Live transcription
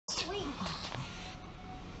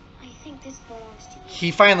think this belongs to you.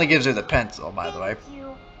 He finally gives her the pencil, by the way. Thank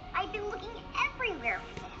you. I've been looking everywhere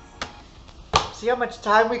for this. See how much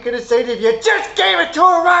time we could have saved if you just gave it to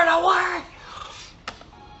her right away!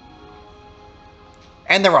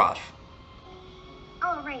 And they're off.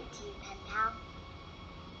 I'll write to you, pen pal.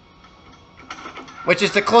 Which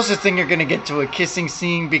is the closest thing you're gonna get to a kissing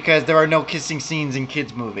scene because there are no kissing scenes in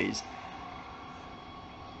kids' movies.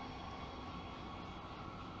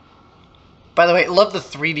 By the way, love the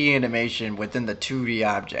 3D animation within the 2D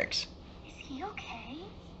objects. Is he okay?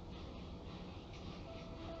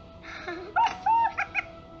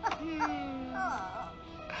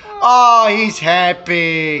 Oh, he's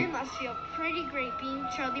happy. It must feel pretty great being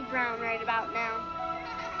Charlie Brown right about now.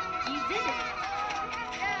 You did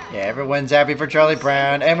it. Yeah, everyone's happy for Charlie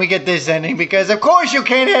Brown. And we get this ending because, of course, you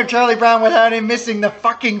can't have Charlie Brown without him missing the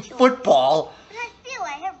fucking football. But I feel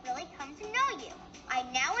I have really come to know you. I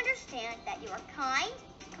now understand that you are kind,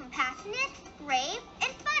 compassionate, brave,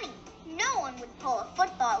 and funny. No one would pull a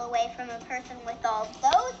football away from a person with all those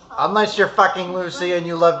qualities. Unless you're fucking Lucy and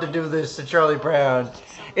you love to do this to Charlie Brown.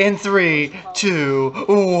 In 3, 2,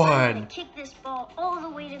 1. Kick this ball all the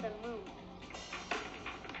way to the moon.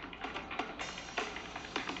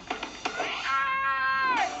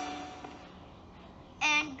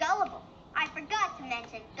 And gullible. I forgot to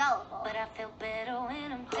mention gullible. But I feel better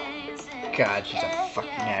when I'm dancing. God, she's a fucking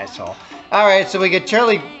asshole. Alright, so we get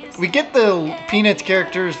the Peanuts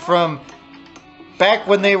characters from back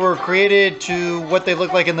when they were created to what they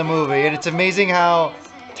look like in the movie. And it's amazing how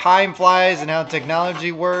time flies and how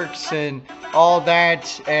technology works and all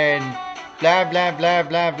that and blah blah blah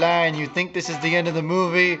blah blah, and you think this is the end of the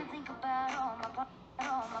movie.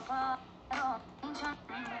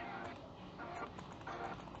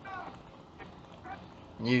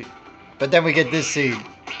 But then we get this scene.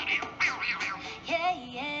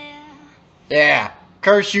 Yeah,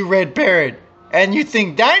 curse you, Red Parrot. And you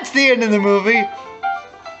think that's the end of the movie.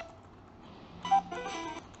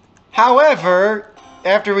 However,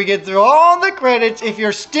 after we get through all the credits, if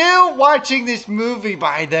you're still watching this movie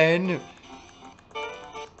by then,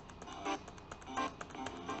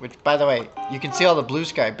 which, by the way, you can see all the blue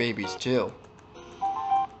sky babies too.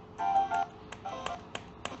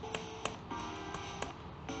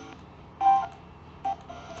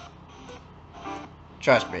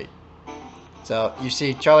 Trust me. So, you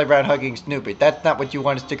see Charlie Brown hugging Snoopy. That's not what you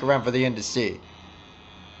want to stick around for the end to see.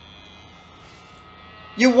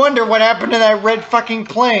 You wonder what happened to that red fucking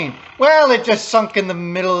plane. Well, it just sunk in the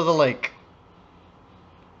middle of the lake.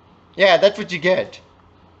 Yeah, that's what you get.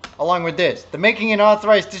 Along with this. The making and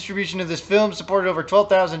authorized distribution of this film supported over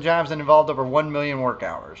 12,000 jobs and involved over 1 million work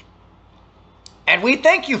hours. And we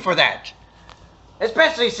thank you for that.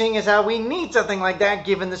 Especially seeing as how we need something like that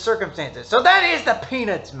given the circumstances. So that is the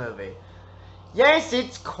Peanuts movie. Yes,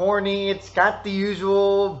 it's corny. It's got the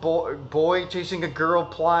usual boy chasing a girl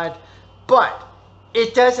plot. But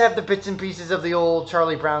it does have the bits and pieces of the old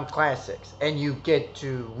Charlie Brown classics. And you get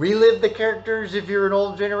to relive the characters if you're an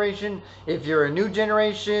old generation. If you're a new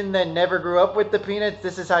generation that never grew up with the Peanuts,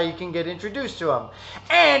 this is how you can get introduced to them.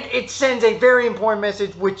 And it sends a very important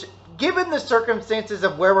message, which, given the circumstances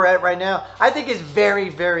of where we're at right now, I think is very,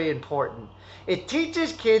 very important. It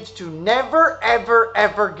teaches kids to never, ever,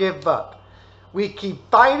 ever give up. We keep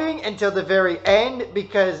fighting until the very end,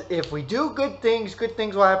 because if we do good things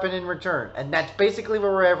will happen in return. And that's basically where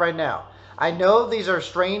we're at right now. I know these are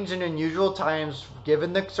strange and unusual times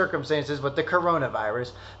given the circumstances with the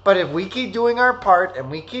coronavirus, but if we keep doing our part and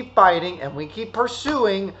we keep fighting and we keep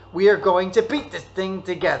pursuing, we are going to beat this thing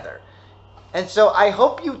together. And so I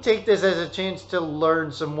hope you take this as a chance to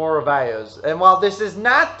learn some more values. And while this is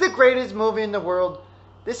not the greatest movie in the world,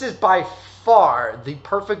 this is by far the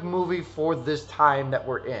perfect movie for this time that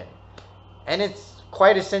we're in. And it's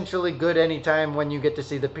quite essentially good anytime when you get to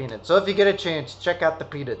see the Peanuts. So if you get a chance, check out the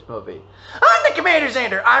Peanuts movie. I'm the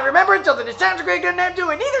CommanderZander. I remember until the sounds great doesn't have to,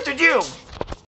 and neither should you.